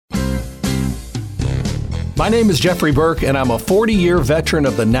My name is Jeffrey Burke, and I'm a 40-year veteran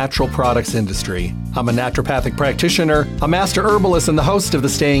of the natural products industry. I'm a naturopathic practitioner, a master herbalist, and the host of the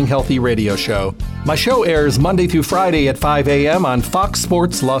Staying Healthy radio show. My show airs Monday through Friday at 5 a.m. on Fox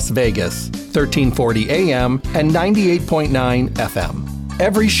Sports Las Vegas, 1340 a.m. and 98.9 FM.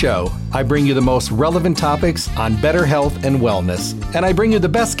 Every show, I bring you the most relevant topics on better health and wellness, and I bring you the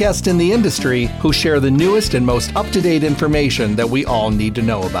best guests in the industry who share the newest and most up-to-date information that we all need to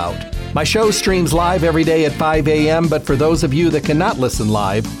know about. My show streams live every day at 5 a.m., but for those of you that cannot listen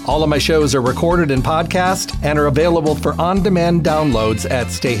live, all of my shows are recorded in podcast and are available for on-demand downloads at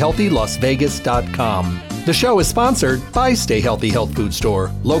stayhealthylasvegas.com. The show is sponsored by Stay Healthy Health Food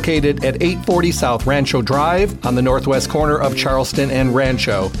Store, located at 840 South Rancho Drive on the northwest corner of Charleston and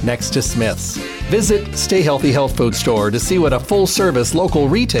Rancho, next to Smith's. Visit Stay Healthy Health Food Store to see what a full-service local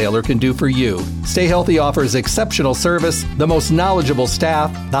retailer can do for you. Stay Healthy offers exceptional service, the most knowledgeable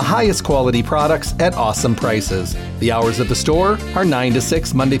staff, the highest quality products at awesome prices. The hours of the store are 9 to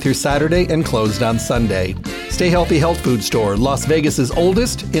 6 Monday through Saturday and closed on Sunday. Stay Healthy Health Food Store, Las Vegas's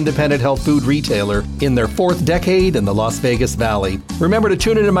oldest independent health food retailer in their 4th decade in the Las Vegas Valley. Remember to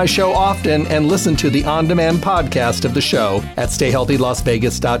tune into my show often and listen to the on-demand podcast of the show at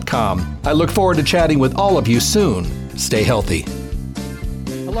stayhealthylasvegas.com. I look forward to chatting with all of you soon. Stay healthy.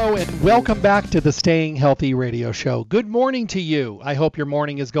 Hello and welcome back to the Staying Healthy radio show. Good morning to you. I hope your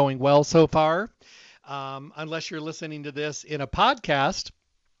morning is going well so far. Unless you're listening to this in a podcast,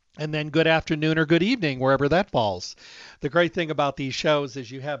 and then good afternoon or good evening, wherever that falls. The great thing about these shows is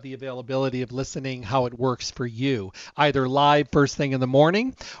you have the availability of listening how it works for you, either live first thing in the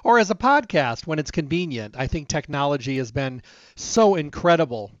morning or as a podcast when it's convenient. I think technology has been so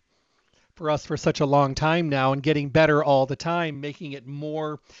incredible for us for such a long time now and getting better all the time, making it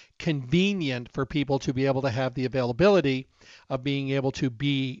more convenient for people to be able to have the availability of being able to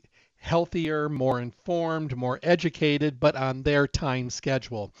be healthier, more informed, more educated, but on their time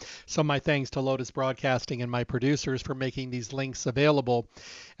schedule. So my thanks to Lotus Broadcasting and my producers for making these links available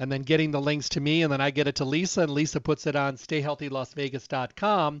and then getting the links to me, and then I get it to Lisa, and Lisa puts it on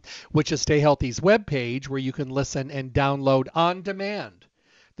stayhealthylasvegas.com, which is Stay Healthy's webpage, where you can listen and download on demand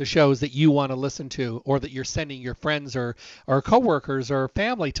the shows that you want to listen to or that you're sending your friends or coworkers or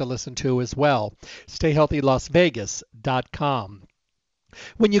family to listen to as well. stayhealthylasvegas.com.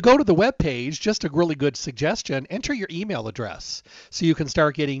 When you go to the webpage, just a really good suggestion, enter your email address so you can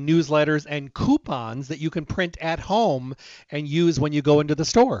start getting newsletters and coupons that you can print at home and use when you go into the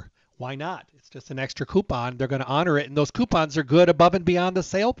store. Why not? It's just an extra coupon. They're going to honor it, and those coupons are good above and beyond the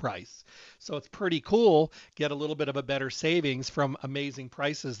sale price. So it's pretty cool. Get a little bit of a better savings from amazing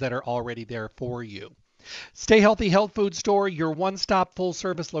prices that are already there for you. Stay Healthy Health Food Store, your one-stop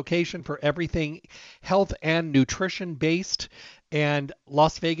full-service location for everything health and nutrition-based, and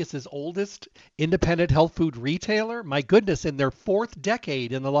Las Vegas's oldest independent health food retailer. My goodness, in their 4th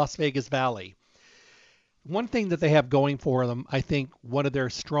decade in the Las Vegas Valley. One thing that they have going for them, I think one of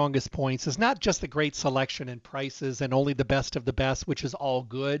their strongest points is not just the great selection and prices and only the best of the best, which is all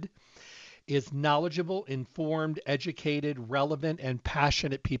good, is knowledgeable, informed, educated, relevant, and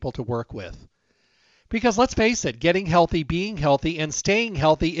passionate people to work with. Because let's face it, getting healthy, being healthy, and staying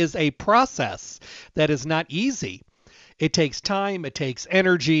healthy is a process that is not easy. It takes time, it takes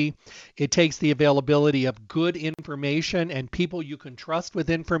energy, it takes the availability of good information and people you can trust with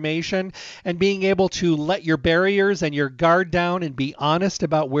information, and being able to let your barriers and your guard down and be honest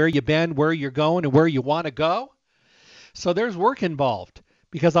about where you've been, where you're going, and where you want to go. So there's work involved,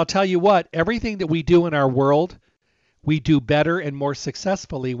 because I'll tell you what, everything that we do in our world, we do better and more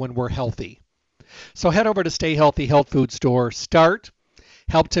successfully when we're healthy. So head over to Stay Healthy Health Food Store, start,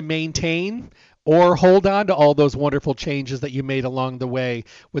 help to maintain, or hold on to all those wonderful changes that you made along the way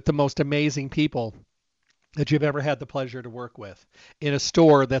with the most amazing people that you've ever had the pleasure to work with in a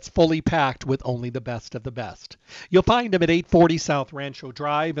store that's fully packed with only the best of the best. You'll find them at 840 South Rancho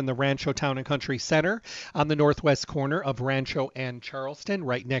Drive in the Rancho Town and Country Center on the northwest corner of Rancho and Charleston,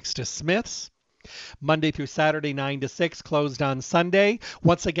 right next to Smith's. Monday through Saturday, 9 to 6, closed on Sunday.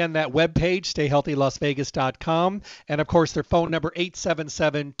 Once again, that webpage, stayhealthylasvegas.com. And, of course, their phone number,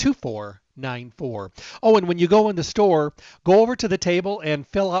 877-2494. Oh, and when you go in the store, go over to the table and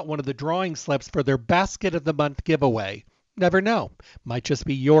fill out one of the drawing slips for their Basket of the Month giveaway. Never know. Might just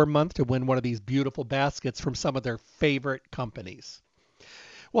be your month to win one of these beautiful baskets from some of their favorite companies.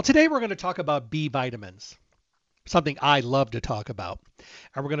 Well, today we're going to talk about B vitamins. Something I love to talk about.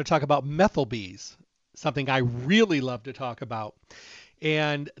 And we're going to talk about methyl Bs, something I really love to talk about.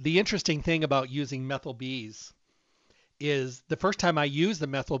 And the interesting thing about using methyl Bs is the first time I used the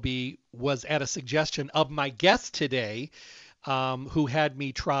methyl B was at a suggestion of my guest today, who had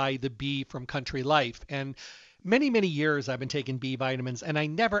me try the B from Country Life. And many, many years I've been taking B vitamins, and I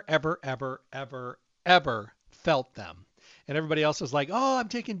never, ever, ever, ever, ever felt them. And everybody else was like, oh, I'm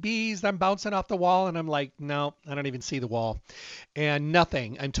taking Bs, I'm bouncing off the wall. And I'm like, no, I don't even see the wall. And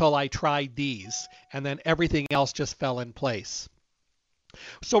nothing until I tried these. And then everything else just fell in place.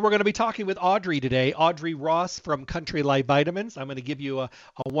 So we're going to be talking with Audrey today, Audrey Ross from Country Life Vitamins. I'm going to give you a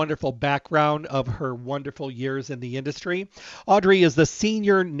wonderful background of her wonderful years in the industry. Audrey is the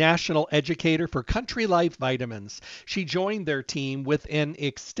Senior National Educator for Country Life Vitamins. She joined their team with an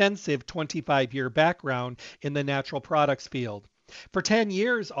extensive 25-year background in the natural products field. For 10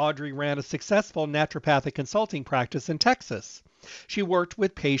 years, Audrey ran a successful naturopathic consulting practice in Texas. She worked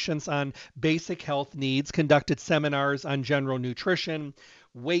with patients on basic health needs, conducted seminars on general nutrition,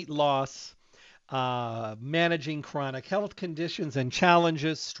 weight loss, managing chronic health conditions and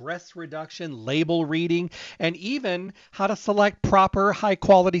challenges, stress reduction, label reading, and even how to select proper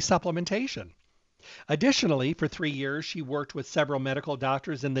high-quality supplementation. Additionally, for 3 years, she worked with several medical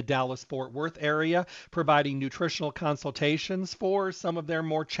doctors in the Dallas-Fort Worth area, providing nutritional consultations for some of their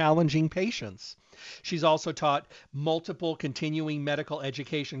more challenging patients. She's also taught multiple continuing medical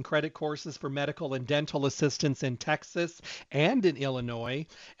education credit courses for medical and dental assistants in Texas and in Illinois,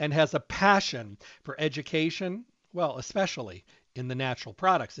 and has a passion for education, well, especially in the natural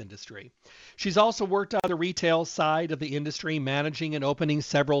products industry. She's also worked on the retail side of the industry, managing and opening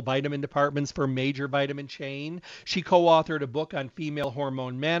several vitamin departments for a major vitamin chain. She co-authored a book on female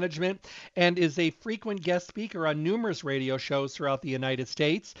hormone management and is a frequent guest speaker on numerous radio shows throughout the United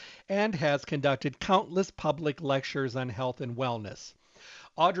States and has conducted countless public lectures on health and wellness.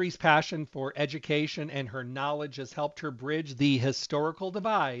 Audrey's passion for education and her knowledge has helped her bridge the historical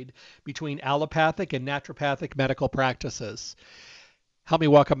divide between allopathic and naturopathic medical practices. Help me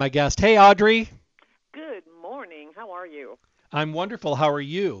welcome my guest. Hey, Audrey. Good morning. How are you? I'm wonderful. How are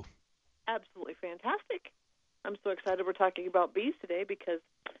you? Absolutely fantastic. I'm so excited we're talking about bees today because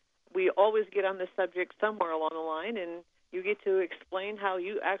we always get on this subject somewhere along the line, and you get to explain how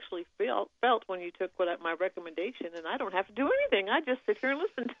you actually felt when you took my recommendation, and I don't have to do anything. I just sit here and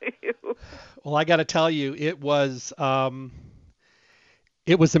listen to you. Well, I got to tell you, it was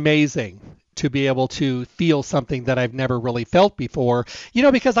amazing to be able to feel something that I've never really felt before.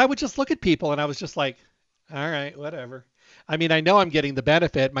 Because I would just look at people and I was just like, all right, whatever. I mean, I know I'm getting the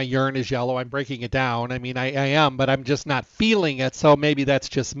benefit. My urine is yellow. I'm breaking it down. I mean, I am, but I'm just not feeling it. So maybe that's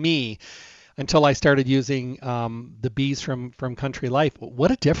just me. Until I started using the bees from Country Life.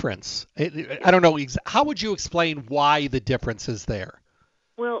 What a difference. I don't know. How would you explain why the difference is there?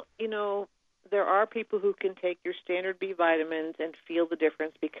 Well, there are people who can take your standard B vitamins and feel the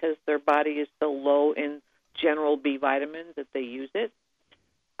difference because their body is so low in general B vitamins that they use it.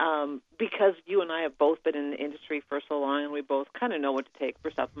 Because you and I have both been in the industry for so long and we both kind of know what to take for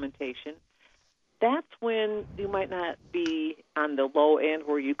supplementation, that's when you might not be on the low end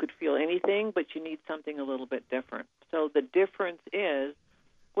where you could feel anything, but you need something a little bit different. So the difference is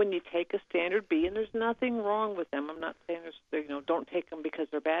when you take a standard B, and there's nothing wrong with them. I'm not saying don't take them because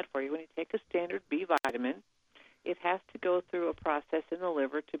they're bad for you. When you take a standard B vitamin, it has to go through a process in the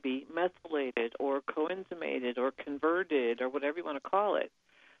liver to be methylated or coenzymated or converted or whatever you want to call it.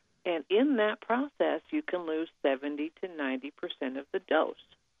 And in that process, you can lose 70 to 90% of the dose.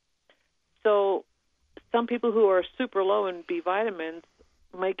 So some people who are super low in B vitamins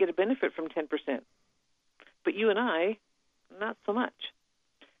might get a benefit from 10%, but you and I, not so much.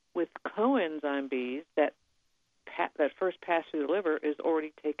 With coenzyme Bs, that first pass through the liver is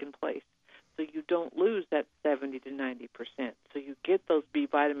already taken place, so you don't lose that 70 to 90%. So you get those B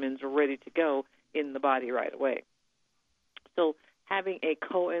vitamins ready to go in the body right away. So having a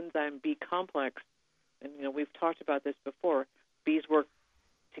coenzyme B complex, and we've talked about this before, bees work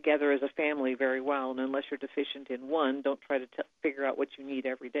together as a family very well, and unless you're deficient in one, don't try to figure out what you need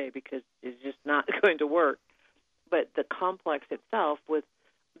every day because it's just not going to work. But the complex itself with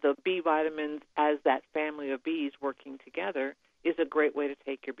the B vitamins as that family of bees working together is a great way to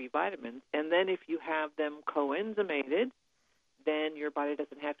take your B vitamins. And then if you have them coenzymated, then your body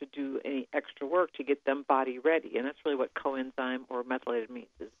doesn't have to do any extra work to get them body ready. And that's really what coenzyme or methylated means,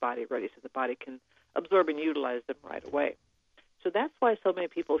 is body ready, so the body can absorb and utilize them right away. So that's why so many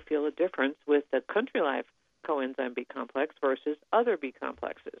people feel a difference with the Country Life coenzyme B complex versus other B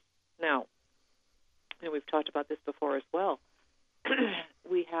complexes. Now, and we've talked about this before as well,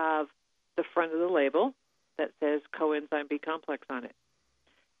 we have the front of the label that says coenzyme B complex on it.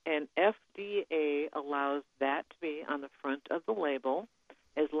 And FDA allows that to be on the front of the label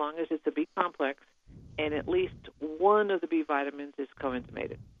as long as it's a B complex and at least one of the B vitamins is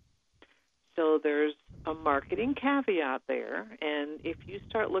coenzymated. So there's a marketing caveat there, and if you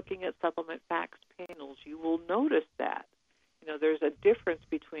start looking at supplement facts panels, you will notice that. There's a difference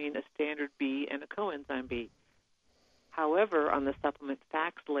between a standard B and a coenzyme B. However, on the supplement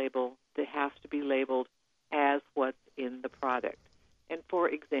facts label, it has to be labeled as what's in the product. And for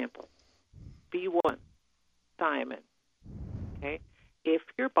example, B1, thiamine. Okay? If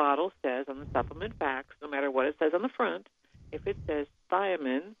your bottle says on the supplement facts, no matter what it says on the front, if it says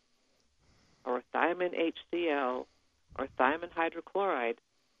thiamine or thiamine HCl or thiamine hydrochloride,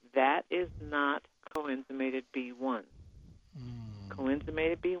 that is not coenzymated B1.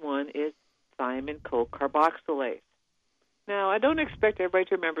 Coenzymated B1 is thiamine cocarboxylase. Now, I don't expect everybody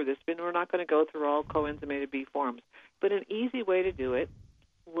to remember this, but we're not going to go through all coenzymated B forms. But an easy way to do it,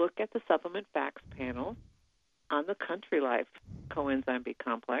 look at the supplement facts panel on the Country Life coenzyme B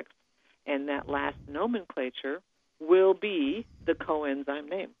complex, and that last nomenclature will be the coenzyme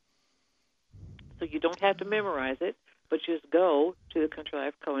name. So you don't have to memorize it, but just go to the Country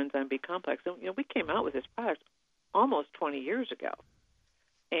Life coenzyme B complex. And, we came out with this product almost 20 years ago,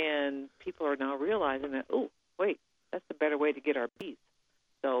 and people are now realizing that, oh, wait, that's a better way to get our Bs.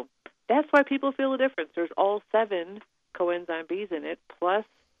 So that's why people feel the difference. There's all 7 coenzyme Bs in it, plus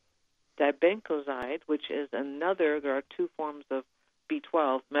dibencoxide, which is another, there are 2 forms of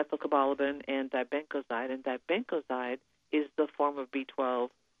B12, methylcobalamin and dibencoxide. And dibencoxide is the form of B12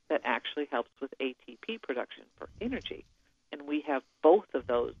 that actually helps with ATP production for energy. And we have both of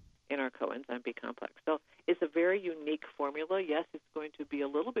those in our coenzyme B complex. So it's a very unique formula. Yes, it's going to be a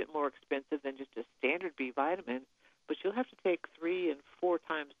little bit more expensive than just a standard B vitamin, but you'll have to take 3 and 4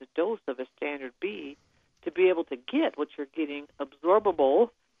 times the dose of a standard B to be able to get what you're getting absorbable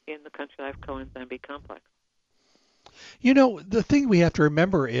in the Country Life coenzyme B complex. The thing we have to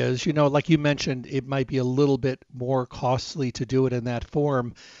remember is, like you mentioned, it might be a little bit more costly to do it in that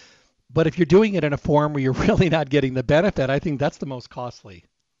form. But if you're doing it in a form where you're really not getting the benefit, I think that's the most costly.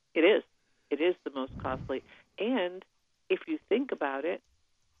 It is. It is the most costly. And if you think about it,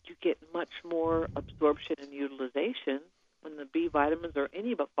 you get much more absorption and utilization when the B vitamins or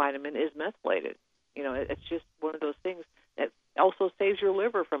any vitamin is methylated. It's just one of those things that also saves your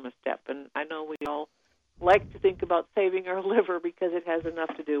liver from a step. And I know we all like to think about saving our liver because it has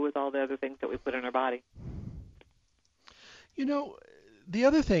enough to do with all the other things that we put in our body. The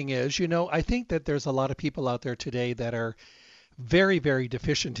other thing is, I think that there's a lot of people out there today that are very, very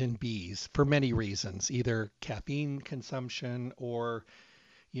deficient in Bs for many reasons, either caffeine consumption or,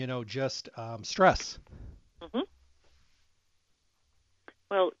 just stress. Mm-hmm.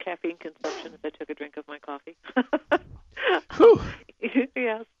 Well, caffeine consumption, if I took a drink of my coffee. Whew.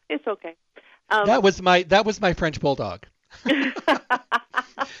 Yes, it's okay. That was my French bulldog.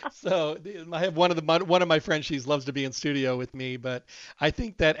 So I have one of my Frenchies loves to be in studio with me, but I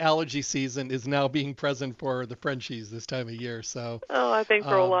think that allergy season is now being present for the Frenchies this time of year. So I think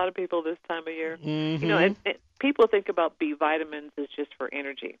for a lot of people this time of year, mm-hmm. And people think about B vitamins as just for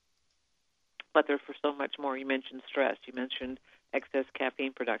energy, but they're for so much more. You mentioned stress. You mentioned excess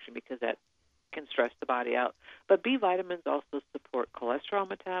caffeine production because that can stress the body out. But B vitamins also support cholesterol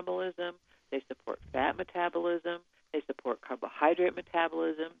metabolism. They support fat metabolism. They support carbohydrate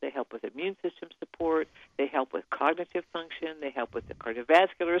metabolism. They help with immune system support. They help with cognitive function. They help with the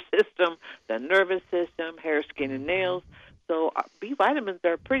cardiovascular system, the nervous system, hair, skin, and nails. So B vitamins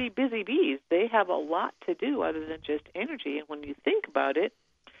are pretty busy bees. They have a lot to do other than just energy. And when you think about it,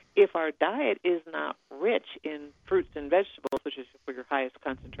 if our diet is not rich in fruits and vegetables, which is where your highest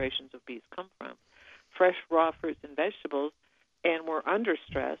concentrations of Bs come from, fresh, raw fruits and vegetables, and we're under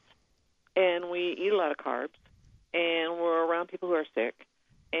stress, and we eat a lot of carbs, and we're around people who are sick,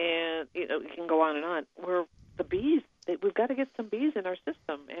 and it can go on and on. We've got to get some Bs in our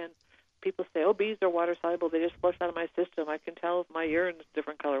system. And people say, oh, Bs are water soluble. They just flush out of my system. I can tell if my urine is a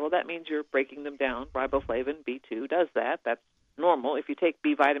different color. Well, that means you're breaking them down. Riboflavin, B2, does that. That's normal. If you take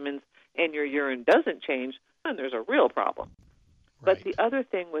B vitamins and your urine doesn't change, then there's a real problem. Right. But the other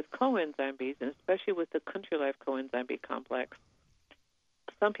thing with coenzyme Bs, and especially with the Country Life coenzyme B complex,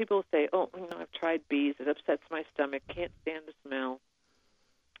 some people say, oh, I've tried Bs. It upsets my stomach. Can't stand the smell.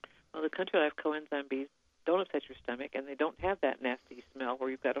 Well, the Country Life coenzyme Bs don't upset your stomach, and they don't have that nasty smell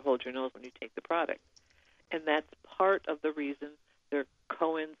where you've got to hold your nose when you take the product. And that's part of the reason they're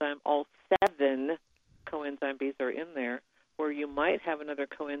coenzyme, all 7 coenzyme Bs are in there, where you might have another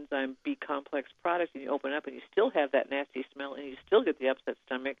coenzyme B complex product and you open up and you still have that nasty smell and you still get the upset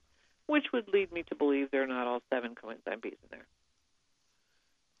stomach, which would lead me to believe there are not all 7 coenzyme Bs in there.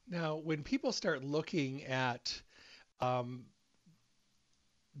 Now, when people start looking at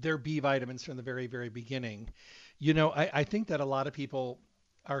their B vitamins from the very, very beginning, I think that a lot of people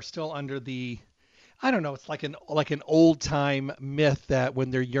are still under the, I don't know, it's like an old time myth that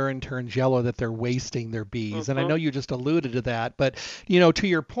when their urine turns yellow that they're wasting their bees. And I Mm-hmm. know you just alluded to that, but to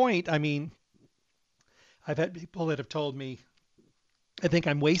your point, I mean, I've had people that have told me, I think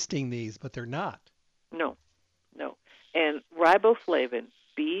I'm wasting these, but they're not. No, no. And riboflavin,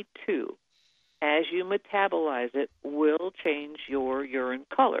 B2, as you metabolize it, will change your urine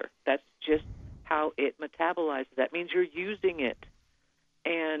color. That's just how it metabolizes. That means you're using it.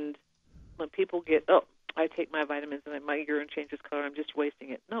 And when people get, oh, I take my vitamins and my urine changes color, I'm just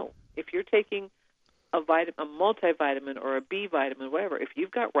wasting it. No. If you're taking a multivitamin or a B vitamin, whatever, if you've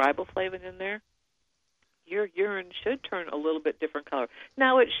got riboflavin in there, your urine should turn a little bit different color.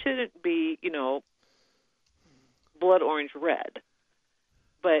 Now, it shouldn't be, blood orange red,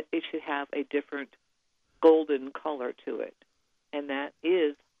 but it should have a different golden color to it. And that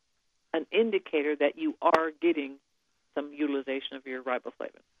is an indicator that you are getting some utilization of your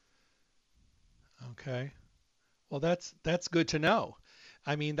riboflavin. Okay. Well, that's good to know.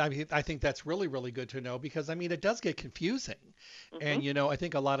 I think that's really, really good to know because it does get confusing. Mm-hmm. And, I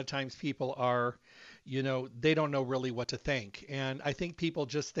think a lot of times people are, they don't know really what to think. And I think people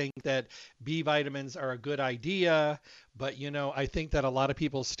just think that B vitamins are a good idea. But, I think that a lot of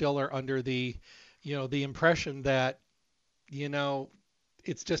people still are under the impression that,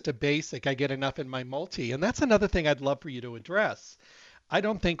 it's just a basic, I get enough in my multi. And that's another thing I'd love for you to address. I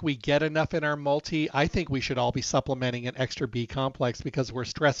don't think we get enough in our multi. I think we should all be supplementing an extra B complex because we're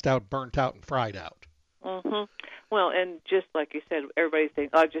stressed out, burnt out, and fried out. Mm-hmm. Well, and just like you said, everybody's saying,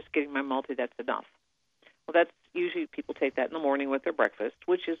 oh, just getting my multi, that's enough. Well, that's usually people take that in the morning with their breakfast,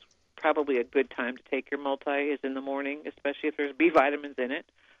 which is probably a good time to take your multi is in the morning, especially if there's B vitamins in it.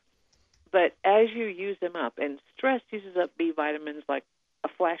 But as you use them up, and stress uses up B vitamins like a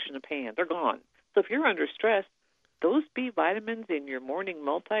flash in the pan, they're gone. So if you're under stress, those B vitamins in your morning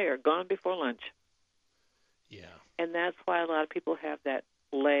multi are gone before lunch. Yeah. And that's why a lot of people have that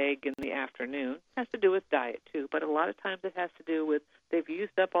lag in the afternoon. It has to do with diet, too. But a lot of times it has to do with they've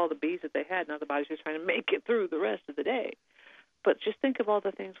used up all the Bs that they had. Now the body's just trying to make it through the rest of the day. But just think of all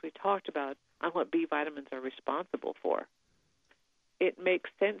the things we talked about on what B vitamins are responsible for. It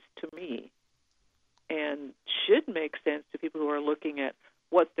makes sense to me and should make sense to people who are looking at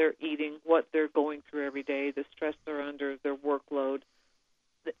what they're eating, what they're going through every day, the stress they're under, their workload,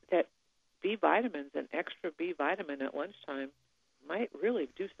 that B vitamins, an extra B vitamin at lunchtime, might really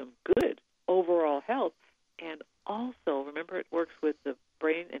do some good overall health. And also, remember, it works with the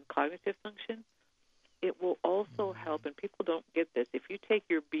brain and cognitive function. It will also help, and people don't get this, if you take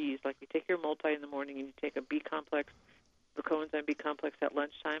your Bs, like you take your multi in the morning and you take a B complex, the coenzyme B complex at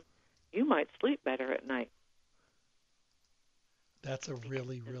lunchtime, you might sleep better at night. That's a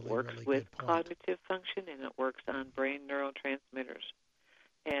really, really, really good point. It works with cognitive function, and it works on brain neurotransmitters.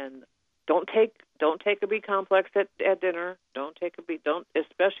 And don't take a B complex at dinner.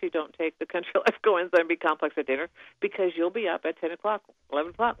 Especially don't take the Country Life coenzyme B complex at dinner because you'll be up at 10 o'clock,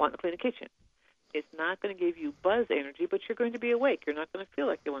 11 o'clock wanting to clean the kitchen. It's not going to give you buzz energy, but you're going to be awake. You're not going to feel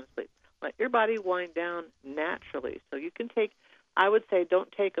like you want to sleep. Let your body wind down naturally. So you can I would say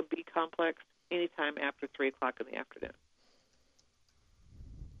don't take a B complex anytime after 3 o'clock in the afternoon.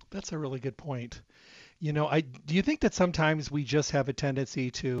 That's a really good point. Do you think that sometimes we just have a tendency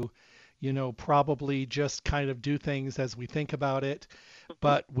to, probably just kind of do things as we think about it,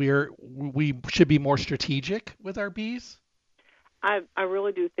 but we should be more strategic with our Bs? I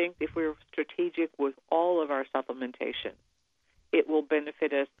really do think if we're strategic with all of our supplementation, it will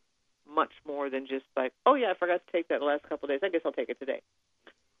benefit us much more than just like, oh, yeah, I forgot to take that the last couple of days. I guess I'll take it today.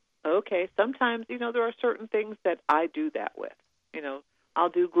 Okay, sometimes, there are certain things that I do that with. I'll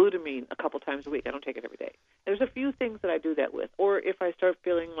do glutamine a couple times a week. I don't take it every day. There's a few things that I do that with. Or if I start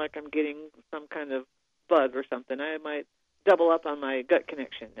feeling like I'm getting some kind of bug or something, I might double up on my gut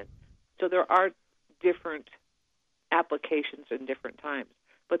connection. And so there are different applications in different times.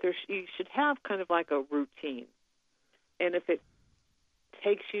 But you should have kind of like a routine. And if it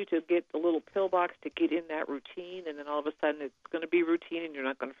takes you to get the little pill box to get in that routine, and then all of a sudden it's going to be routine and you're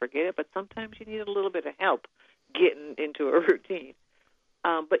not going to forget it, but sometimes you need a little bit of help getting into a routine.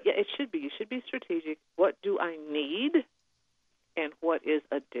 But yeah, it should be. You should be strategic. What do I need, and what is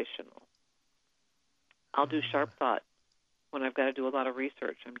additional? I'll do sharp thought when I've got to do a lot of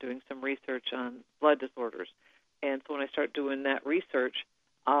research. I'm doing some research on blood disorders, and so when I start doing that research,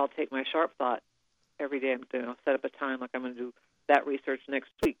 I'll take my sharp thought every day. I'm going to set up a time like I'm going to do that research next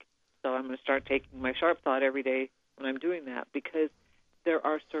week. So I'm going to start taking my sharp thought every day when I'm doing that because there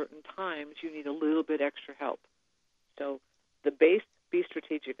are certain times you need a little bit extra help. So the base, be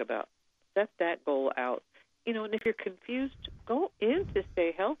strategic about. Set that goal out. And if you're confused, go in to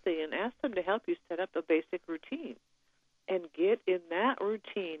Stay Healthy and ask them to help you set up a basic routine and get in that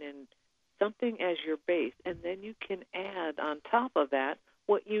routine and something as your base, and then you can add on top of that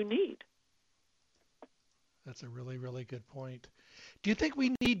what you need. That's a really, really good point. Do you think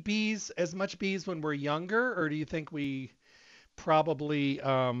we need as much bees when we're younger, or do you think we probably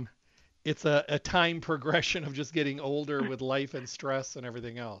it's a time progression of just getting older with life and stress and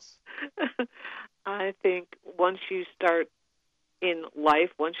everything else? I think once you start in life,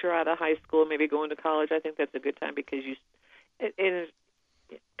 once you're out of high school, maybe going to college, I think that's a good time because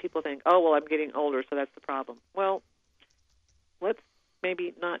people think, oh, well, I'm getting older, so that's the problem. Well, let's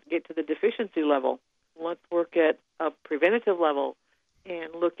maybe not get to the deficiency level. Let's work at a preventative level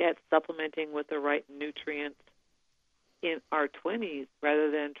and look at supplementing with the right nutrients in our 20s rather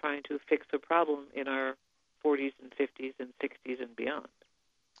than trying to fix a problem in our 40s and 50s and 60s and beyond.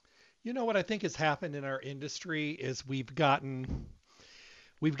 You know what I think has happened in our industry is we've gotten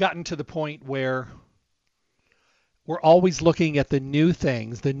to the point where we're always looking at the new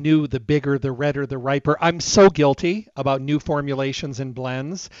things, the bigger, the redder, the riper. I'm so guilty about new formulations and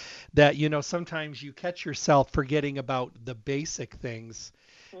blends that, sometimes you catch yourself forgetting about the basic things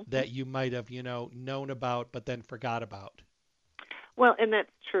that you might have, known about but then forgot about. Well, and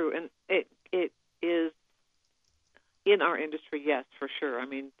that's true. And it is in our industry, yes, for sure. I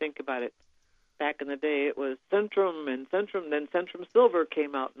mean, think about it. Back in the day, it was Centrum, then Centrum Silver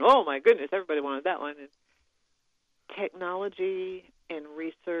came out. And oh, my goodness, everybody wanted that one. And technology and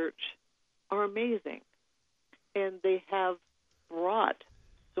research are amazing. And they have brought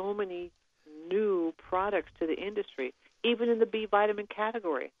so many new products to the industry, even in the B vitamin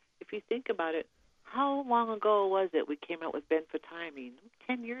category. If you think about it, how long ago was it we came out with benfotiamine?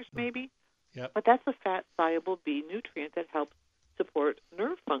 10 years maybe? Yep. But that's a fat-soluble B nutrient that helps support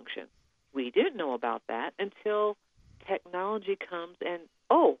nerve function. We didn't know about that until technology comes and,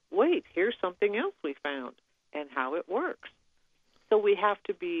 oh, wait, here's something else we found and how it works. So we have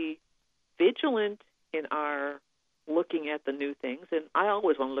to be vigilant in our looking at the new things. And I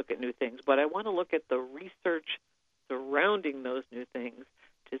always want to look at new things, but I want to look at the research surrounding those new things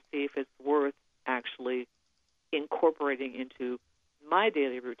to see if it's worth actually incorporating into my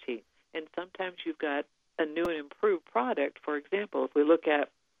daily routine. And sometimes you've got a new and improved product. For example, if we look at,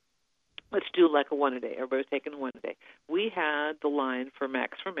 let's do like a one a day. Everybody's taking a one a day. We had the line for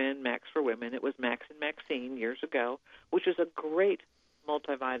Max for Men, Max for Women. It was Max and Maxine years ago, which is a great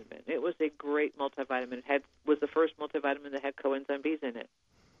multivitamin. It was a great multivitamin. It was the first multivitamin that had coenzyme B's in it.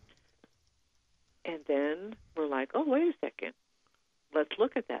 And then we're like, oh, wait a second. Let's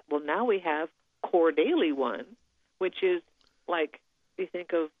look at that. Well, now we have Core Daily one, which is like, you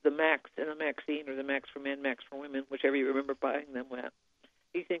think of the Max and a Maxine or the Max for Men, Max for Women, whichever you remember buying them with.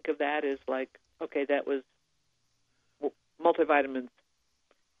 You think of that as like, okay, that was multivitamins.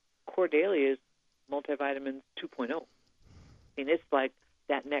 Core Daily is multivitamins 2.0. I mean, it's like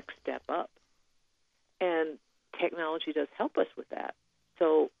that next step up. And technology does help us with that.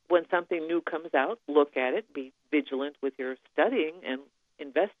 So when something new comes out, look at it, be vigilant with your studying and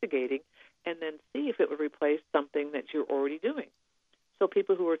investigating, and then see if it would replace something that you're already doing. So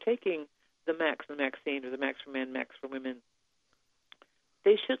people who are taking the Max and Maxine or the Max for Men, Max for Women,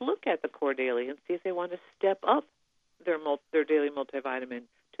 they should look at the Core Daily and see if they want to step up their daily multivitamin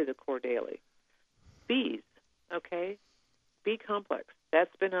to the Core Daily. Bees, okay? B complex,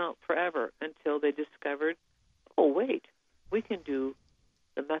 that's been out forever until they discovered, oh, wait, we can do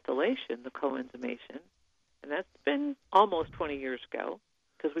the methylation, the coenzymation, and that's been almost 20 years ago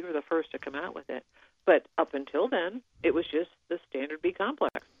because we were the first to come out with it. But up until then, it was just the standard B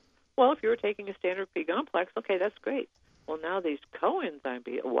complex. Well, if you were taking a standard B complex, okay, that's great. Well, now these coenzyme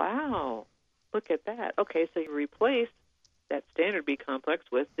B, wow, look at that. Okay, so you replace that standard B complex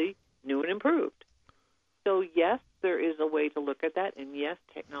with the new and improved. So, yes, there is a way to look at that, and yes,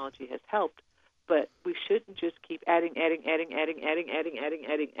 technology has helped, but we shouldn't just keep adding, and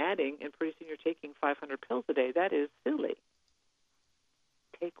pretty soon you're taking 500 pills a day. That is silly.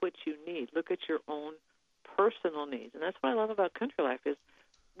 Take what you need. Look at your own personal needs. And that's what I love about Country Life is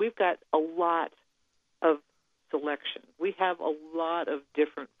we've got a lot of selection. We have a lot of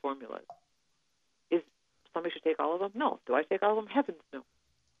different formulas. Is somebody should take all of them? No. Do I take all of them? Heavens, no.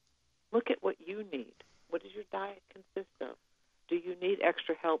 Look at what you need. What does your diet consist of? Do you need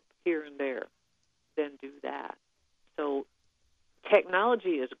extra help here and there? Then do that. So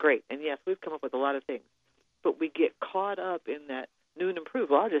technology is great. And, yes, we've come up with a lot of things. But we get caught up in that new and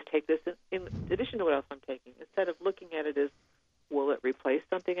improved. Well, I'll just take this in addition to what else I'm taking, instead of looking at it as, will it replace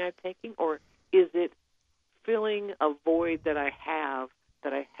something I'm taking, or is it filling a void that I have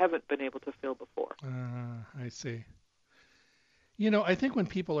that I haven't been able to feel before. I see. I think when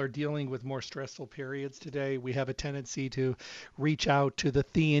people are dealing with more stressful periods today, we have a tendency to reach out to the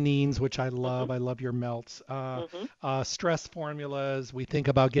theanines, which I love. Mm-hmm. I love your melts. Mm-hmm. Stress formulas. We think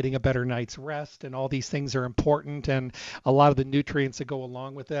about getting a better night's rest, and all these things are important, and a lot of the nutrients that go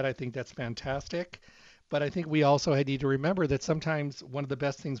along with that. I think that's fantastic. But I think we also need to remember that sometimes one of the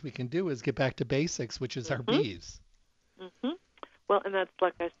best things we can do is get back to basics, which is our Mm-hmm. bees. Mm-hmm. Well, and that's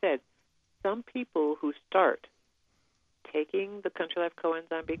like I said, some people who start taking the Country Life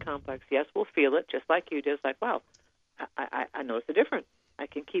Coenzyme B complex, yes, will feel it just like you did. It's like, wow, I notice a difference. I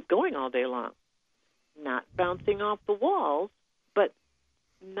can keep going all day long, not bouncing off the walls, but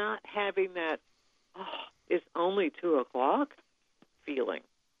not having that, oh, it's only 2 o'clock feeling.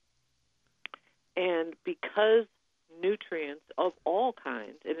 And because nutrients of all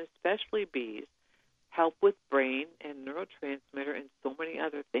kinds, and especially bees, help with brain and neurotransmitter and so many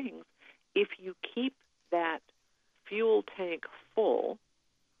other things, if you keep that fuel tank full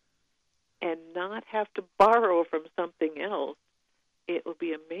and not have to borrow from something else, it will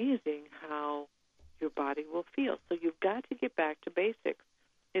be amazing how your body will feel. So you've got to get back to basics.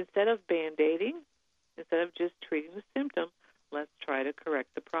 Instead of Band-Aiding, instead of just treating the symptom, let's try to correct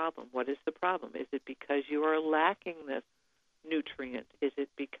the problem. What is the problem? Is it because you are lacking this nutrient? Is it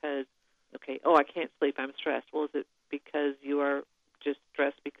because, I can't sleep, I'm stressed. Well, is it because you are just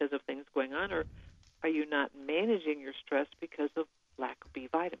stressed because of things going on, or are you not managing your stress because of lack of B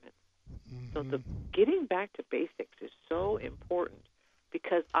vitamins? So getting back to basics is so important,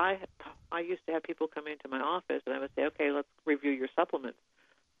 because I used to have people come into my office and I would say, okay, let's review your supplements.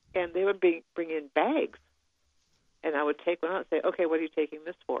 And they would bring in bags. And I would take one out and say, okay, what are you taking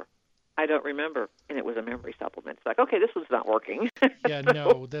this for? I don't remember. And it was a memory supplement. It's like, okay, this one's not working. Yeah,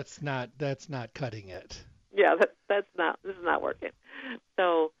 no, that's not cutting it. Yeah, this is not working.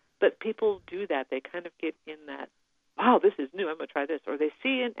 So, but people do that. They kind of get in that, wow, this is new, I'm going to try this. Or they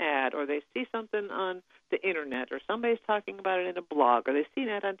see an ad, or they see something on the internet, or somebody's talking about it in a blog, or they see an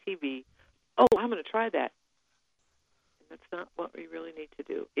ad on TV. Oh, I'm going to try that. And that's not what we really need to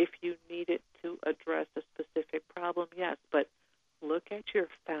do. If you need it to address a specific problem, yes, but look at your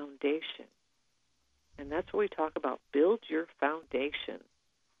foundation. And that's what we talk about. Build your foundation.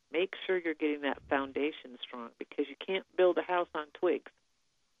 Make sure you're getting that foundation strong, because you can't build a house on twigs.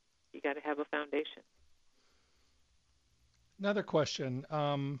 You got to have a foundation. Another question.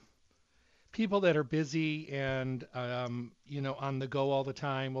 People that are busy and, on the go all the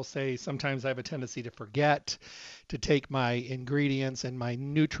time will say, sometimes I have a tendency to forget to take my ingredients and my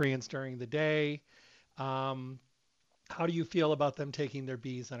nutrients during the day. How do you feel about them taking their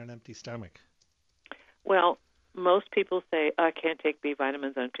Bs on an empty stomach? Well, most people say, I can't take B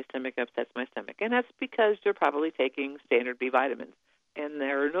vitamins on empty stomach, it upsets my stomach. And that's because they're probably taking standard B vitamins, and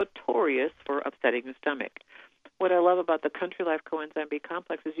they're notorious for upsetting the stomach. What I love about the Country Life Coenzyme B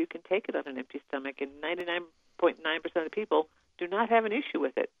complex is you can take it on an empty stomach, and 99.9% of the people do not have an issue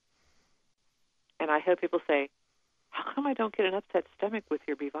with it. And I hear people say, how come I don't get an upset stomach with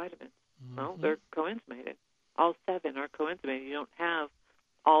your B vitamins? Mm-hmm. Well, they're coenzymated. All 7 are coenzymated. You don't have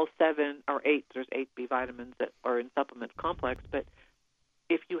all 7 or 8. There's 8 B vitamins that are in supplement complex, but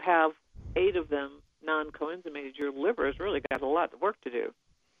if you have 8 of them non-coenzymated, your liver has really got a lot of work to do.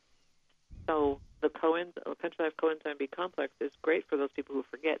 So the Country Life Coenzyme B complex is great for those people who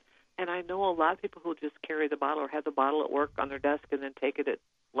forget. And I know a lot of people who just carry the bottle or have the bottle at work on their desk and then take it at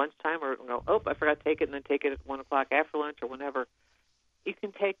lunchtime, or go, oh, I forgot to take it, and then take it at 1 o'clock after lunch or whenever. You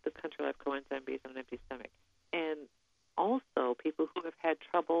can take the Country Life Coenzyme B on an empty stomach. And also people who have had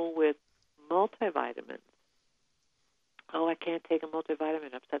trouble with multivitamins. Oh, I can't take a multivitamin,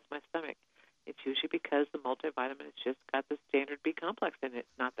 it upsets my stomach. It's usually because the multivitamin has just got the standard B complex in it,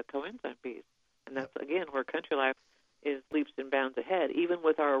 not the coenzyme Bs. And that's, again, where Country Life is leaps and bounds ahead. Even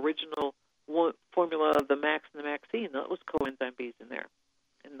with our original formula of the Max and the Maxine, that was coenzyme Bs in there.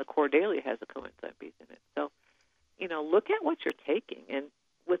 And the Cordalia has a coenzyme Bs in it. So, look at what you're taking. And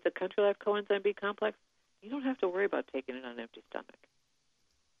with the Country Life Coenzyme B complex, you don't have to worry about taking it on an empty stomach.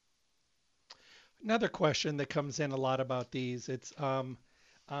 Another question that comes in a lot about these, it's I'm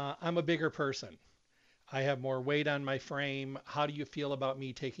a bigger person. I have more weight on my frame. How do you feel about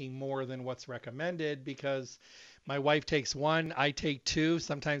me taking more than what's recommended? Because my wife takes 1, I take 2,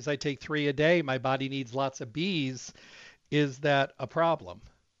 sometimes I take 3 a day. My body needs lots of Bs. Is that a problem?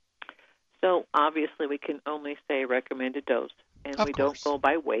 So obviously we can only say recommended dose, and Of we course. don't go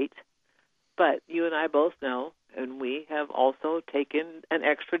by weight. But you and I both know, and we have also taken an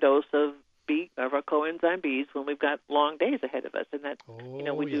extra dose of of our coenzyme Bs when we've got long days ahead of us. And that,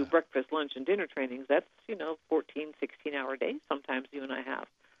 we do yeah. breakfast, lunch, and dinner trainings. That's, 14, 16-hour days sometimes you and I have.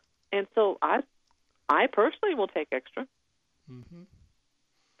 And so I personally will take extra, Mm-hmm.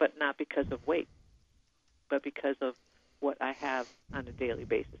 but not because of weight, but because of what I have on a daily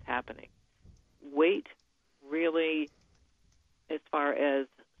basis happening. Weight really, as far as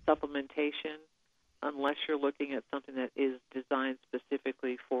supplementation, unless you're looking at something that is designed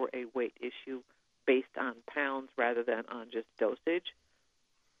specifically for a weight issue based on pounds rather than on just dosage,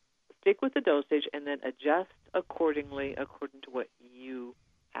 stick with the dosage and then adjust accordingly according to what you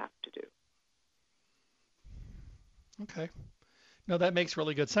have to do. Okay. No, that makes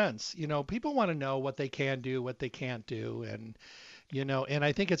really good sense. People want to know what they can do, what they can't do, and and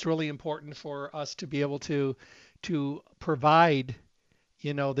I think it's really important for us to be able to provide,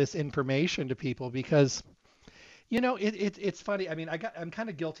 this information to people because, it's funny. I mean, I'm kind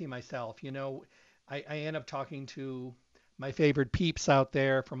of guilty myself. I end up talking to my favorite peeps out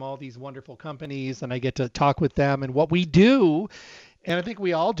there from all these wonderful companies, and I get to talk with them and what we do. And I think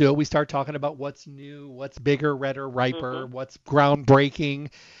we all do. We start talking about what's new, what's bigger, redder, riper, Mm-hmm. what's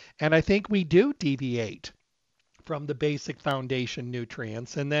groundbreaking. And I think we do deviate from the basic foundation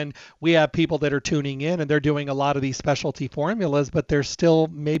nutrients. And then we have people that are tuning in and they're doing a lot of these specialty formulas, but they're still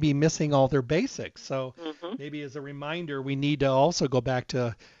maybe missing all their basics. So Mm-hmm. maybe as a reminder, we need to also go back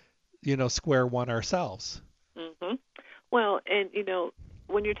to, square one ourselves. Mm-hmm. Well, and,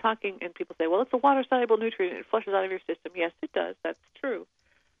 when you're talking and people say, well, it's a water-soluble nutrient, it flushes out of your system. Yes, it does. That's true.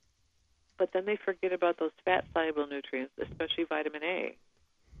 But then they forget about those fat-soluble nutrients, especially vitamin A,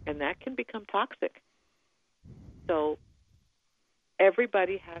 and that can become toxic. So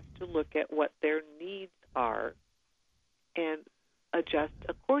everybody has to look at what their needs are and adjust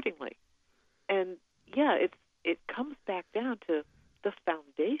accordingly. And, yeah, it comes back down to the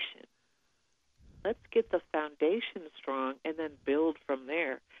foundation. Let's get the foundation strong and then build from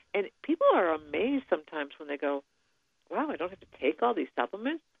there. And people are amazed sometimes when they go, wow, I don't have to take all these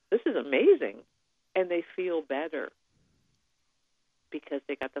supplements. This is amazing. And they feel better because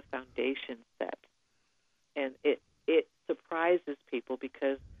they got the foundation set. And it surprises people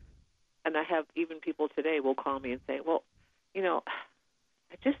because, and I have even people today will call me and say, well, I'm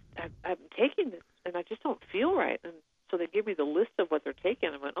taking this and I just don't feel right. And so they give me the list of what they're taking.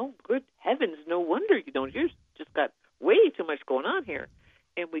 I went, oh, good heavens, no wonder you just got way too much going on here.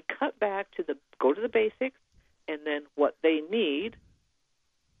 And we cut back to go to the basics and then what they need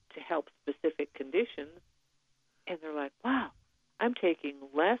to help specific conditions. And they're like, wow, I'm taking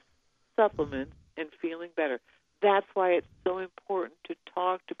less supplements and feeling better. That's why it's so important to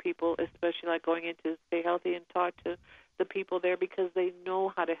talk to people, especially like going into Stay Healthy and talk to the people there because they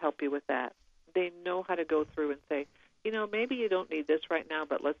know how to help you with that. They know how to go through and say, maybe you don't need this right now,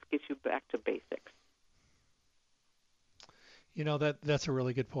 but let's get you back to basics. That's a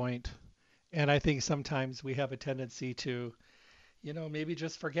really good point. And I think sometimes we have a tendency to, maybe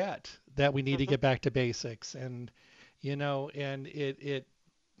just forget that we need to Mm-hmm. get back to basics. And, and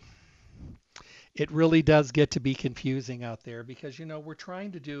it really does get to be confusing out there because, we're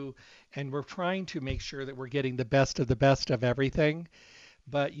trying to do, and we're trying to make sure that we're getting the best of everything.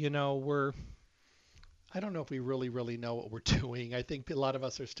 But, I don't know if we really know what we're doing. I think a lot of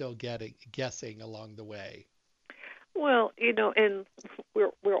us are still guessing along the way. Well, and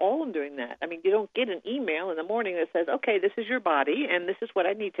we're all doing that. I mean, you don't get an email in the morning that says, okay, this is your body and this is what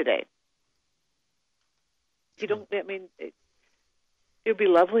I need today. True. You don't, I mean, it would be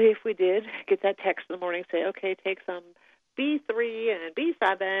lovely if we did get that text in the morning, say, okay, take some B3 and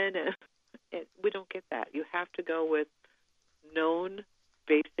B7. We don't get that. You have to go with known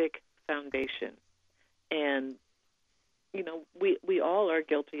basic foundation. And, we all are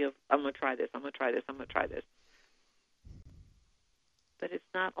guilty of, I'm going to try this, I'm going to try this, I'm going to try this. But it's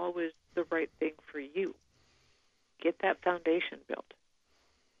not always the right thing for you. Get that foundation built.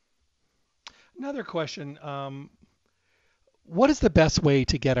 Another question. What is the best way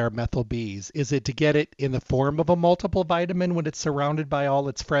to get our methyl Bs? Is it to get it in the form of a multiple vitamin when it's surrounded by all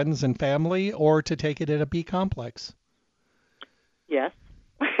its friends and family, or to take it in a B complex? Yes.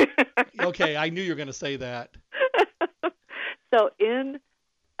 Okay, I knew you were going to say that. So in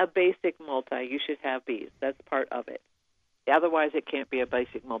a basic multi, you should have Bs. That's part of it. Otherwise, it can't be a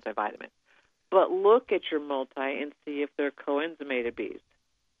basic multivitamin. But look at your multi and see if they're coenzymated Bs.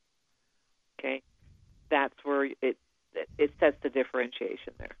 Okay? That's where it sets the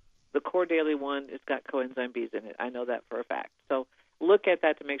differentiation there. The Core Daily one has got coenzyme Bs in it. I know that for a fact. So look at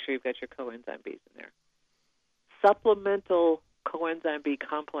that to make sure you've got your coenzyme Bs in there. Supplemental coenzyme B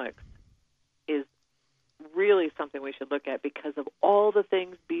complex is really something we should look at because of all the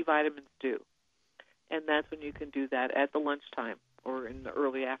things B vitamins do. And that's when you can do that at the lunchtime or in the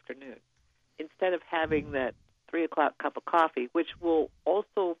early afternoon. Instead of having that 3 o'clock cup of coffee, which will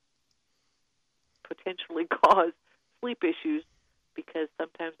also potentially cause sleep issues because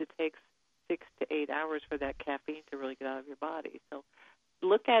sometimes it takes 6 to 8 hours for that caffeine to really get out of your body. So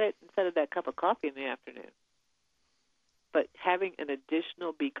look at it instead of that cup of coffee in the afternoon. But having an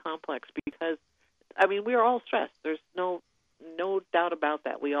additional B complex because, I mean, we are all stressed. There's no doubt about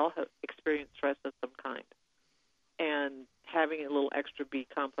that. We all have experienced stress of some kind. And having a little extra B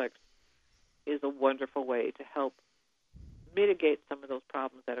complex is a wonderful way to help mitigate some of those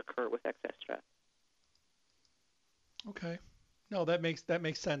problems that occur with excess stress. Okay. No, that makes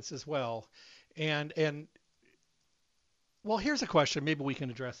sense as well. And well, here's a question. Maybe we can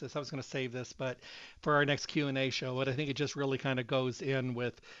address this. I was going to save this, but for our next Q&A show, but I think it just really kind of goes in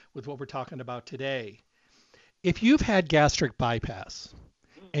with what we're talking about today. If you've had gastric bypass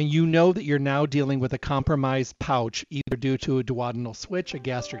and you know that you're now dealing with a compromised pouch, either due to a duodenal switch, a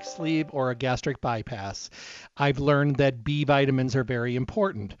gastric sleeve, or a gastric bypass, I've learned that B vitamins are very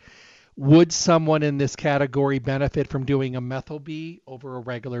important. Would someone in this category benefit from doing a methyl B over a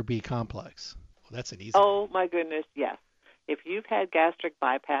regular B complex? Well, that's an easy one. Oh, my goodness, yes. If you've had gastric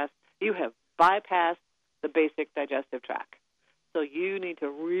bypass, you have bypassed the basic digestive tract. So you need to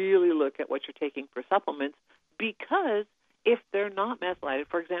really look at what you're taking for supplements because if they're not methylated,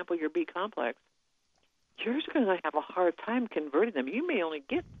 for example, your B complex, you're just going to have a hard time converting them. You may only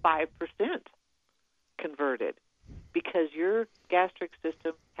get 5% converted because your gastric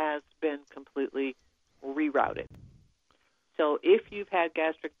system has been completely rerouted. So if you've had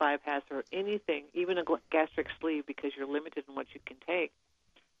gastric bypass or anything, even a gastric sleeve because you're limited in what you can take,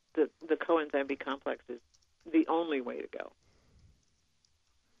 the coenzyme B complex is the only way to go.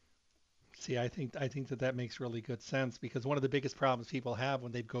 See, I think that makes really good sense because one of the biggest problems people have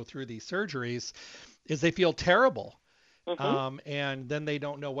when they go through these surgeries is they feel terrible. Mm-hmm. And then they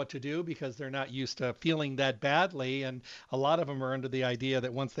don't know what to do because they're not used to feeling that badly. And a lot of them are under the idea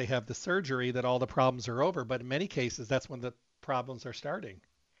that once they have the surgery that all the problems are over. But in many cases, that's when the problems are starting.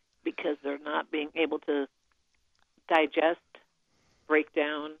 Because they're not being able to digest, break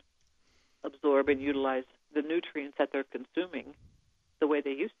down, absorb, and utilize the nutrients that they're consuming the way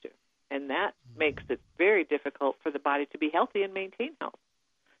they used to. And that makes it very difficult for the body to be healthy and maintain health.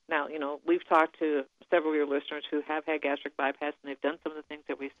 Now, we've talked to several of your listeners who have had gastric bypass, and they've done some of the things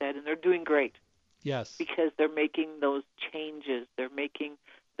that we said, and they're doing great. Yes. Because they're making those changes. They're making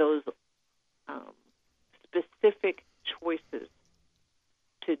those specific choices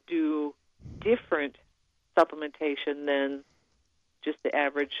to do different supplementation than just the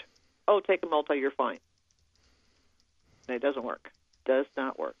average, take a multi, you're fine. And it doesn't work. Does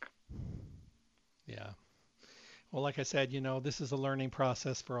not work. Yeah. Well, like I said, this is a learning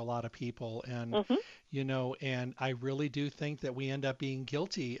process for a lot of people. And, and I really do think that we end up being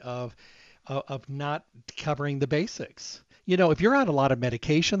guilty of not covering the basics. If you're on a lot of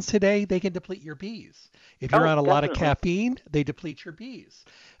medications today, they can deplete your Bs. If you're on a lot of caffeine, they deplete your Bs.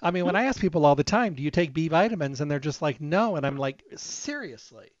 I mean, when I ask people all the time, do you take B vitamins? And they're just like, no. And I'm like,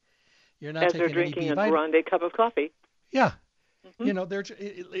 seriously, you're not taking any B vitamins? As they're drinking a grande cup of coffee. Yeah. Mm-hmm.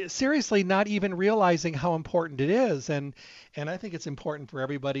 They're seriously not even realizing how important it is. And I think it's important for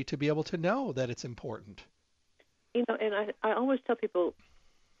everybody to be able to know that it's important. And I always tell people,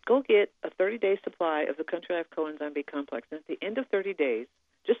 go get a 30-day supply of the Country Life Coenzyme B complex. And at the end of 30 days,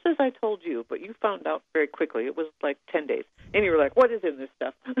 just as I told you, but you found out very quickly, it was like 10 days. And you were like, what is in this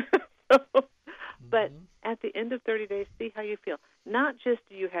stuff? But at the end of 30 days, see how you feel. Not just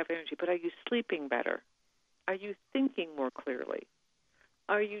do you have energy, but are you sleeping better? Are you thinking more clearly?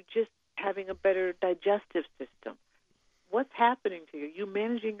 Are you just having a better digestive system? What's happening to you? Are you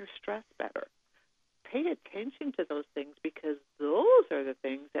managing your stress better? Pay attention to those things because those are the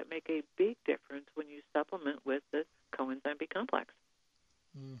things that make a big difference when you supplement with the coenzyme B complex.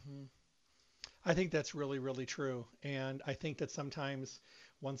 Mm-hmm. I think that's really, really true. And I think that sometimes,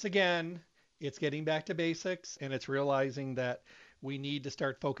 once again, it's getting back to basics and it's realizing that we need to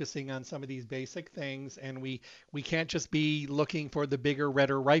start focusing on some of these basic things, and we can't just be looking for the bigger,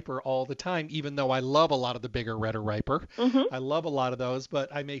 redder, riper all the time, even though I love a lot of the bigger, redder, riper. Mm-hmm. I love a lot of those,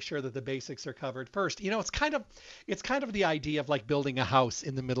 but I make sure that the basics are covered first. It's kind of the idea of like building a house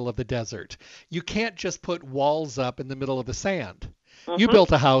in the middle of the desert. You can't just put walls up in the middle of the sand. You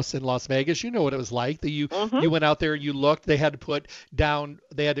built a house in Las Vegas. You know what it was like. You went out there and you looked. They had to put down,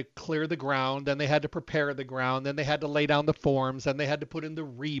 they had to clear the ground, then they had to prepare the ground, then they had to lay down the forms, and they had to put in the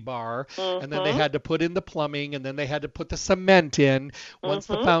rebar, and then they had to put in the plumbing, and then they had to put the cement in. Once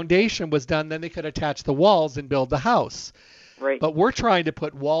the foundation was done, then they could attach the walls and build the house. Right. But we're trying to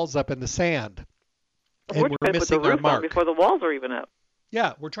put walls up in the sand, and we're missing our mark before the walls are even up.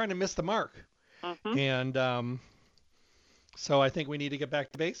 Yeah, we're trying to miss the mark. And so I think we need to get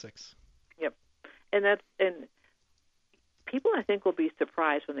back to basics. Yep. And people, I think, will be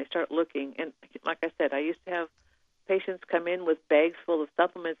surprised when they start looking. And like I said, I used to have patients come in with bags full of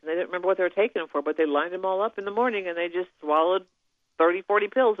supplements, and they didn't remember what they were taking them for, but they lined them all up in the morning, and they just swallowed 30, 40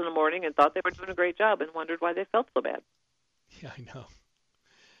 pills in the morning and thought they were doing a great job and wondered why they felt so bad. Yeah, I know.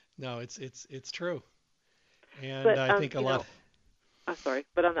 No, it's true. And but, I think a lot. I'm sorry,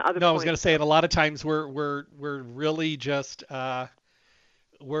 but on the other. No, I was going to say, and a lot of times we're really just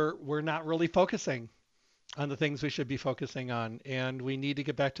we're not really focusing on the things we should be focusing on, and we need to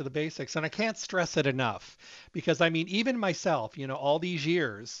get back to the basics. And I can't stress it enough, because I mean, even myself, all these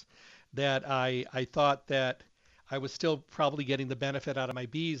years that I thought that I was still probably getting the benefit out of my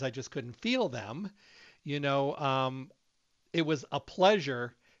bees, I just couldn't feel them. It was a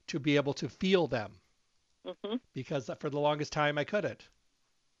pleasure to be able to feel them. Because for the longest time I couldn't.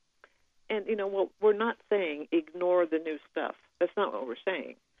 And, we're not saying ignore the new stuff. That's not what we're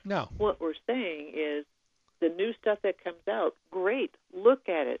saying. No. What we're saying is the new stuff that comes out, great. Look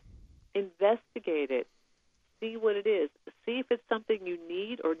at it. Investigate it. See what it is. See if it's something you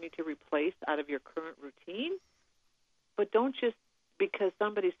need or need to replace out of your current routine. But don't just, because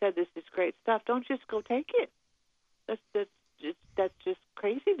somebody said this is great stuff, don't just go take it. That's just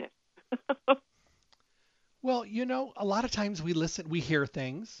craziness. Well, a lot of times we hear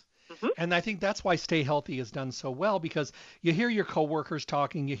things, and I think that's why Stay Healthy is done so well, because you hear your coworkers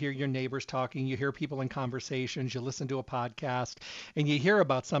talking, you hear your neighbors talking, you hear people in conversations, you listen to a podcast, and you hear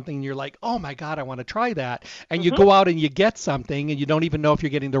about something, and you're like, oh my God, I want to try that. And you go out and you get something, and you don't even know if you're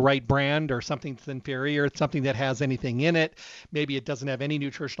getting the right brand or something that's inferior, something that has anything in it. Maybe it doesn't have any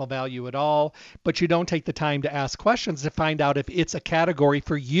nutritional value at all, but you don't take the time to ask questions to find out if it's a category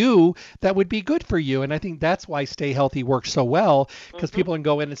for you that would be good for you. And I think that's why Stay Healthy works so well, because people can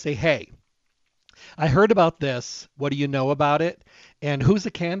go in and say, hey, I heard about this. What do you know about it? And who's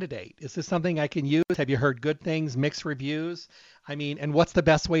a candidate? Is this something I can use? Have you heard good things, mixed reviews? I mean, and what's the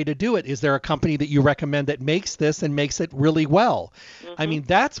best way to do it? Is there a company that you recommend that makes this and makes it really well? I mean,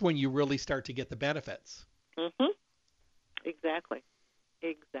 that's when you really start to get the benefits. Exactly.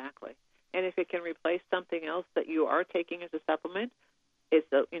 And if it can replace something else that you are taking as a supplement, it's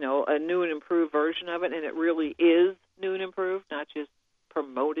a new and improved version of it, and it really is new and improved, not just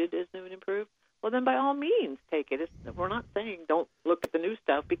promoted as new and improved, well, then by all means take it. We're not saying don't look at the new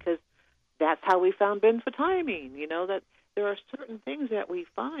stuff, because that's how we found benfotiamine. That there are certain things that we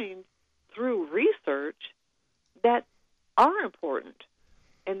find through research that are important,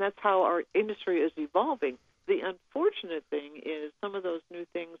 and that's how our industry is evolving. The unfortunate thing is some of those new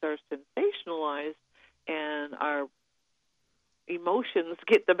things are sensationalized, and our emotions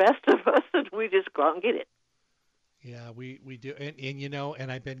get the best of us, and we just go out and get it. Yeah, we do.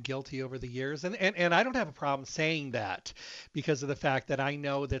 And I've been guilty over the years. And I don't have a problem saying that, because of the fact that I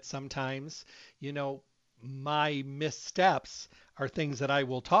know that sometimes, my missteps are things that I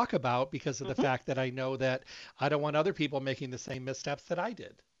will talk about, because of the fact that I know that I don't want other people making the same missteps that I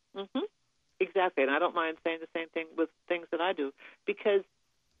did. Exactly. And I don't mind saying the same thing with things that I do, because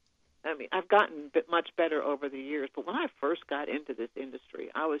I've gotten much better over the years. But when I first got into this industry,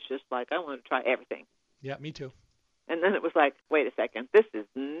 I was just like, I want to try everything. Yeah, me too. And then it was like, wait a second, this is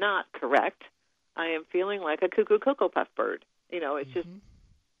not correct. I am feeling like a cuckoo Cocoa Puff bird. It's just,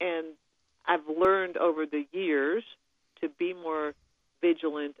 and I've learned over the years to be more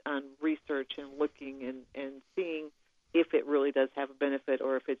vigilant on research and looking and seeing if it really does have a benefit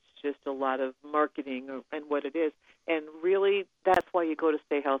or if it's just a lot of marketing and what it is. And really, that's why you go to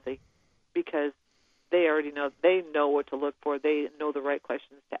Stay Healthy, because they already know, they know what to look for. They know the right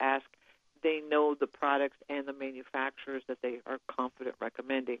questions to ask. They know the products and the manufacturers that they are confident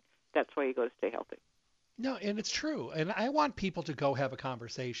recommending. That's why you go to Stay Healthy. No, and it's true. And I want people to go have a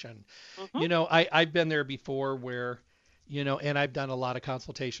conversation. I've been there before where, and I've done a lot of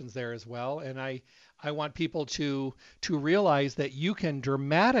consultations there as well. And I want people to realize that you can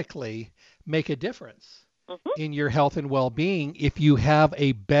dramatically make a difference in your health and well-being if you have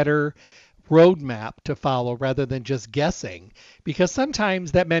a better roadmap to follow rather than just guessing, because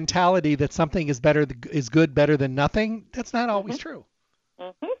sometimes that mentality that something is good better than nothing, that's not always true.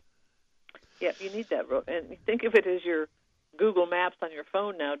 Yeah, you need that road, and think of it as your Google Maps on your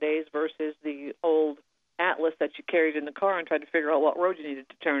phone nowadays versus the old atlas that you carried in the car and tried to figure out what road you needed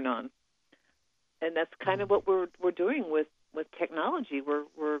to turn on. And that's kind of what we're doing with technology.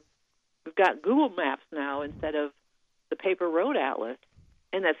 We've got Google Maps now instead of the paper road atlas,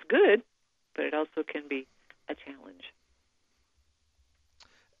 and that's good, but it also can be a challenge.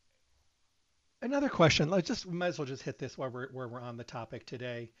 Another question. We might as well just hit this while we're on the topic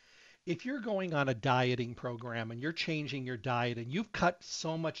today. If you're going on a dieting program and you're changing your diet and you've cut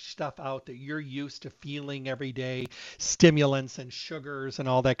so much stuff out that you're used to feeling every day, stimulants and sugars and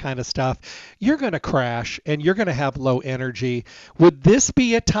all that kind of stuff, you're going to crash and you're going to have low energy. Would this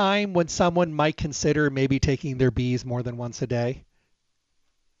be a time when someone might consider maybe taking their Bs more than once a day?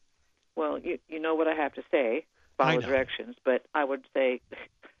 Well, you know what I have to say, follow directions, but I would say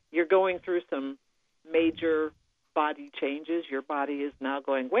you're going through some major body changes. Your body is now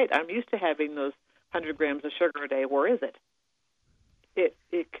going, wait, I'm used to having those 100 grams of sugar a day. Where is it?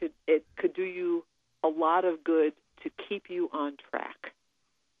 It could do you a lot of good to keep you on track.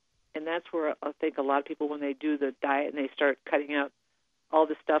 And that's where I think a lot of people, when they do the diet and they start cutting out all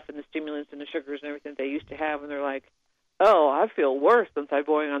the stuff and the stimulants and the sugars and everything they used to have, and they're like, oh, I feel worse since I'm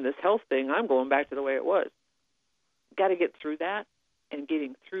going on this health thing. I'm going back to the way it was. Got to get through that, and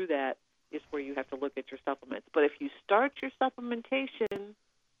getting through that is where you have to look at your supplements. But if you start your supplementation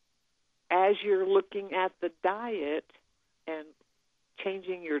as you're looking at the diet and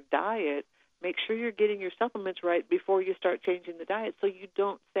changing your diet, make sure you're getting your supplements right before you start changing the diet so you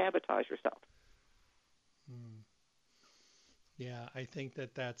don't sabotage yourself. Yeah, I think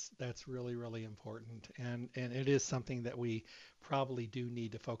that's really, really important. And it is something that we probably do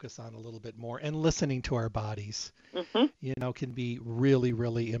need to focus on a little bit more. And listening to our bodies, can be really,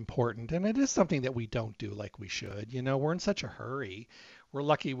 really important. And it is something that we don't do like we should. We're in such a hurry. We're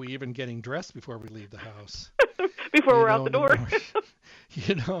lucky we even getting dressed before we leave the house. Before we're out the door.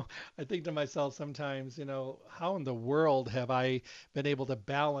 I think to myself sometimes, how in the world have I been able to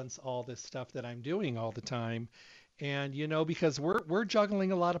balance all this stuff that I'm doing all the time? And, because we're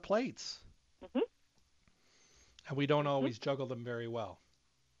juggling a lot of plates. And we don't always juggle them very well.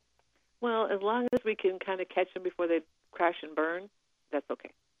 Well, as long as we can kind of catch them before they crash and burn, that's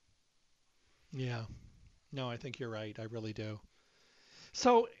okay. Yeah. No, I think you're right. I really do.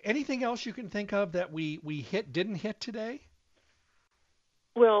 So anything else you can think of that we didn't hit today?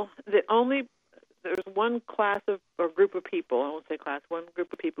 Well, there's one class or group of people, I won't say class, one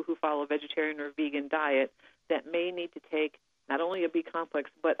group of people who follow a vegetarian or vegan diet that may need to take not only a B complex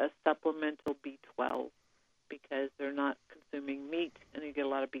but a supplemental B12 because they're not consuming meat and you get a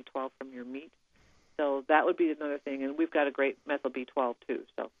lot of B12 from your meat. So that would be another thing. And we've got a great methyl B12 too,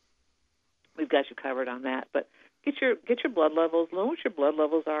 so we've got you covered on that. But get your blood levels, know what your blood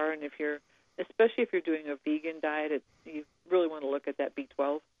levels are, and especially if you're doing a vegan diet, you really want to look at that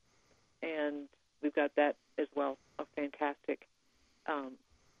B12. And we've got that as well, a fantastic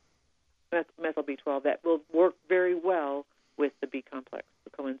methyl B12 that will work very well with the B complex, the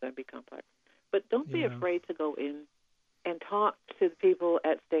coenzyme B complex. But don't be afraid to go in and talk to the people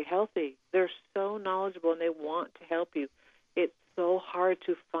at Stay Healthy. They're so knowledgeable and they want to help you. It's so hard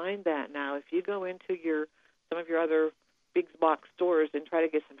to find that now. If you go into some of your other big box stores and try to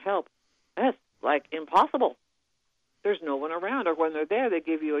get some help, that's like impossible. There's no one around, or when they're there, they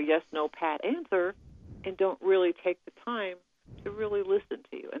give you a yes, no, pat answer and don't really take the time to really listen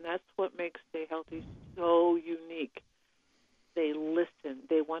to you. And that's what makes Stay Healthy so unique. They listen.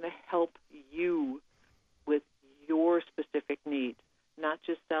 They want to help you with your specific needs, not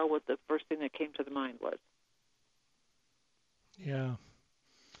just sell what the first thing that came to the mind was. Yeah.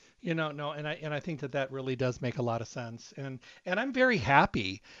 No, and I think that really does make a lot of sense, and I'm very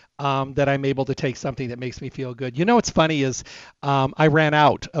happy that I'm able to take something that makes me feel good. What's funny is I ran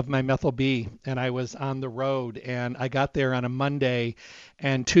out of my methyl B, and I was on the road, and I got there on a Monday,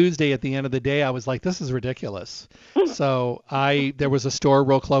 and Tuesday at the end of the day, I was like, this is ridiculous. So there was a store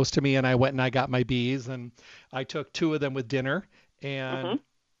real close to me, and I went and I got my Bs, and I took 2 of them with dinner, and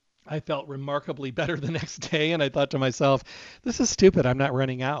I felt remarkably better the next day, and I thought to myself, this is stupid. I'm not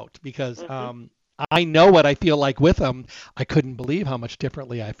running out because I know what I feel like with them. I couldn't believe how much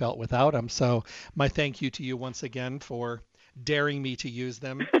differently I felt without them. So my thank you to you once again for daring me to use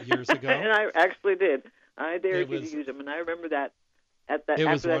them years ago. And I actually did. I dared you to use them, and I remember that after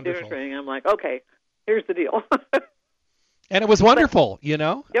that dinner training. I'm like, okay, here's the deal. And it was wonderful,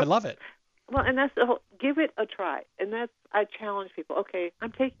 Yep. I love it. Well, and that's the whole, give it a try. And I challenge people. Okay,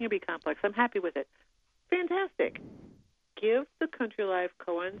 I'm taking a B complex. I'm happy with it. Fantastic. Give the Country Life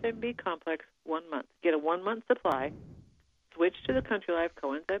Coenzyme B complex 1 month. Get a 1 month supply. Switch to the Country Life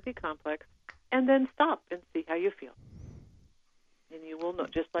Coenzyme B complex, and then stop and see how you feel. And you will know,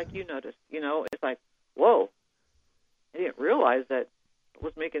 just like you noticed. It's like, whoa, I didn't realize that it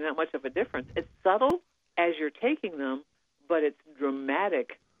was making that much of a difference. It's subtle as you're taking them, but it's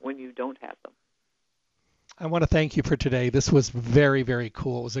dramatic when you don't have them. I want to thank you for today. This was very, very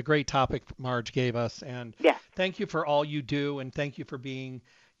cool. It was a great topic Marge gave us. And thank you for all you do. And thank you for being,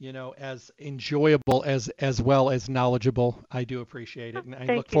 as enjoyable as well as knowledgeable. I do appreciate it. And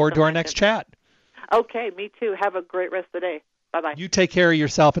I look forward to our next chat. Okay, me too. Have a great rest of the day. Bye-bye. You take care of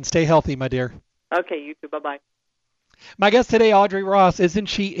yourself and stay healthy, my dear. Okay, you too. Bye-bye. My guest today, Audrey Ross, isn't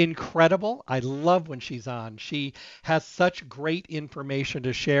she incredible? I love when she's on. She has such great information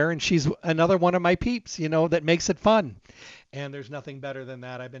to share, and she's another one of my peeps, that makes it fun. And there's nothing better than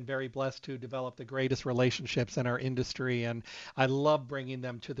that. I've been very blessed to develop the greatest relationships in our industry, and I love bringing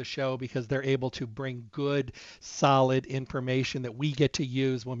them to the show because they're able to bring good, solid information that we get to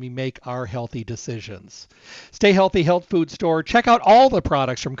use when we make our healthy decisions. Stay Healthy Health Food Store. Check out all the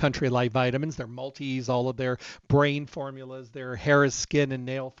products from Country Life Vitamins, their multis, all of their brain formulas, their hair, skin, and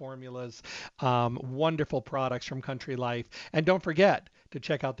nail formulas. Wonderful products from Country Life. And don't forget to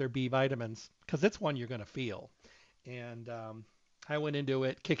check out their B vitamins because it's one you're going to feel. And I went into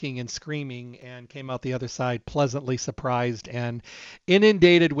it kicking and screaming and came out the other side pleasantly surprised and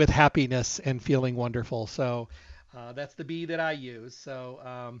inundated with happiness and feeling wonderful. So that's the B that I use.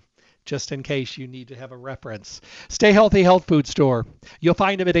 So just in case you need to have a reference. Stay Healthy Health Food Store. You'll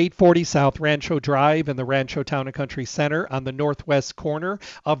find them at 840 South Rancho Drive in the Rancho Town and Country Center on the northwest corner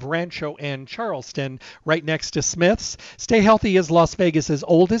of Rancho and Charleston, right next to Smith's. Stay Healthy is Las Vegas's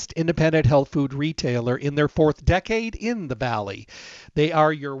oldest independent health food retailer in their 4th decade in the Valley. They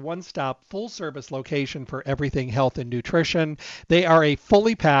are your one-stop full-service location for everything health and nutrition. They are a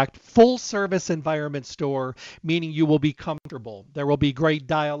fully packed, full-service environment store, meaning you will be comfortable. There will be great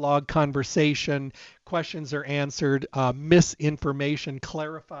dialogue, conversation, questions are answered, misinformation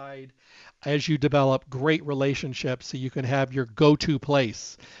clarified as you develop great relationships so you can have your go-to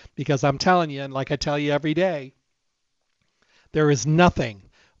place. Because I'm telling you, and like I tell you every day, there is nothing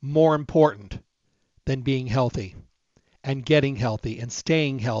more important than being healthy and getting healthy and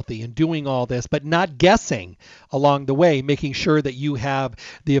staying healthy and doing all this, but not guessing along the way, making sure that you have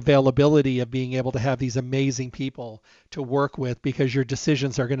the availability of being able to have these amazing people to work with because your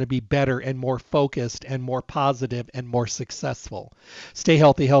decisions are going to be better and more focused and more positive and more successful. Stay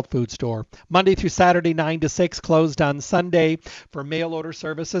Healthy Health Food Store. Monday through Saturday, 9 to 6, closed on Sunday. For mail order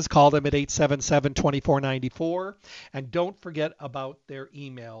services, call them at 877-2494. And don't forget about their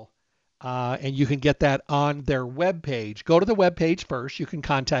email. And you can get that on their webpage. Go to the webpage first. You can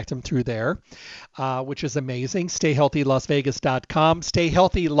contact them through there, which is amazing. StayHealthyLasVegas.com.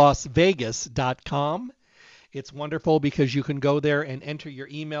 StayHealthyLasVegas.com. It's wonderful because you can go there and enter your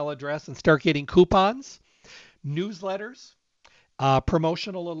email address and start getting coupons, newsletters,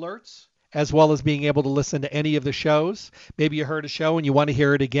 promotional alerts, as well as being able to listen to any of the shows. Maybe you heard a show and you want to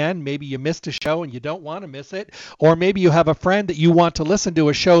hear it again. Maybe you missed a show and you don't want to miss it. Or maybe you have a friend that you want to listen to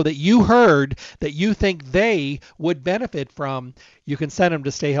a show that you heard that you think they would benefit from. You can send them to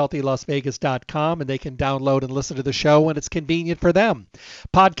StayHealthyLasVegas.com and they can download and listen to the show when it's convenient for them.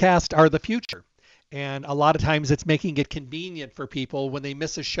 Podcasts are the future. And a lot of times it's making it convenient for people when they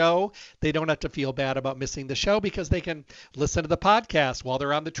miss a show. They don't have to feel bad about missing the show because they can listen to the podcast while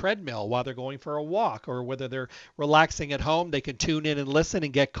they're on the treadmill, while they're going for a walk, or whether they're relaxing at home. They can tune in and listen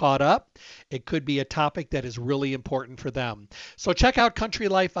and get caught up. It could be a topic that is really important for them. So check out Country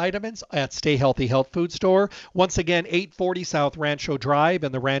Life Vitamins at Stay Healthy Health Food Store. Once again, 840 South Rancho Drive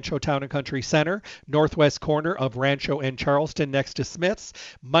in the Rancho Town and Country Center, northwest corner of Rancho and Charleston next to Smith's.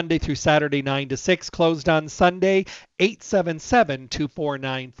 Monday through Saturday, 9 to 6. Closed on Sunday,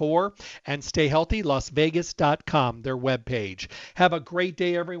 877-2494, and StayHealthyLasVegas.com, their webpage. Have a great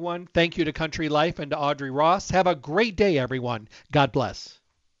day, everyone. Thank you to Country Life and to Audrey Ross. Have a great day, everyone. God bless.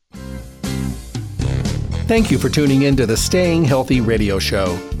 Thank you for tuning in to the Staying Healthy Radio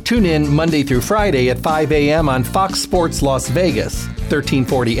Show. Tune in Monday through Friday at 5 a.m. on Fox Sports Las Vegas,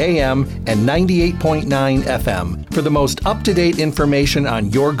 1340 a.m. and 98.9 FM for the most up-to-date information on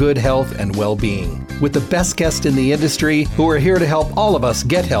your good health and well-being. With the best guests in the industry who are here to help all of us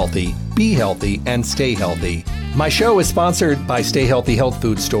get healthy, be healthy, and stay healthy. My show is sponsored by Stay Healthy Health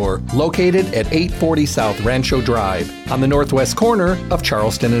Food Store, located at 840 South Rancho Drive on the northwest corner of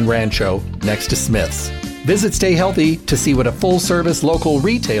Charleston and Rancho, next to Smith's. Visit Stay Healthy to see what a full-service local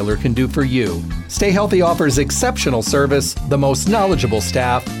retailer can do for you. Stay Healthy offers exceptional service, the most knowledgeable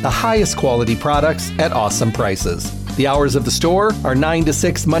staff, the highest quality products at awesome prices. The hours of the store are 9 to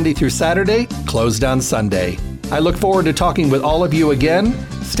 6 Monday through Saturday, closed on Sunday. I look forward to talking with all of you again.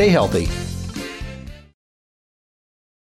 Stay healthy.